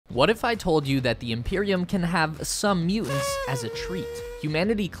What if I told you that the Imperium can have some mutants as a treat?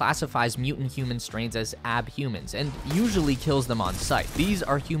 Humanity classifies mutant human strains as abhumans and usually kills them on sight. These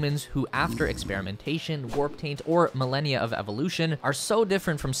are humans who, after experimentation, warp taint, or millennia of evolution, are so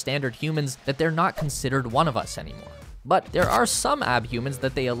different from standard humans that they're not considered one of us anymore. But there are some abhumans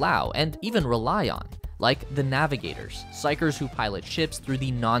that they allow and even rely on, like the Navigators, Psykers who pilot ships through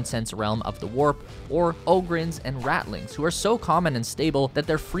the nonsense realm of the warp, or Ogryns and Ratlings, who are so common and stable that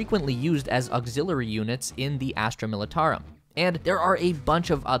they're frequently used as auxiliary units in the Astra Militarum. And there are a bunch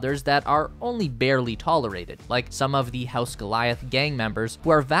of others that are only barely tolerated, like some of the House Goliath gang members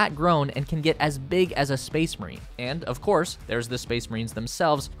who are vat grown and can get as big as a Space Marine. And of course, there's the Space Marines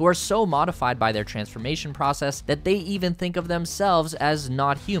themselves, who are so modified by their transformation process that they even think of themselves as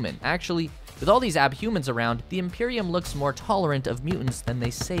not human. Actually, with all these abhumans around, the Imperium looks more tolerant of mutants than they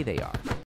say they are.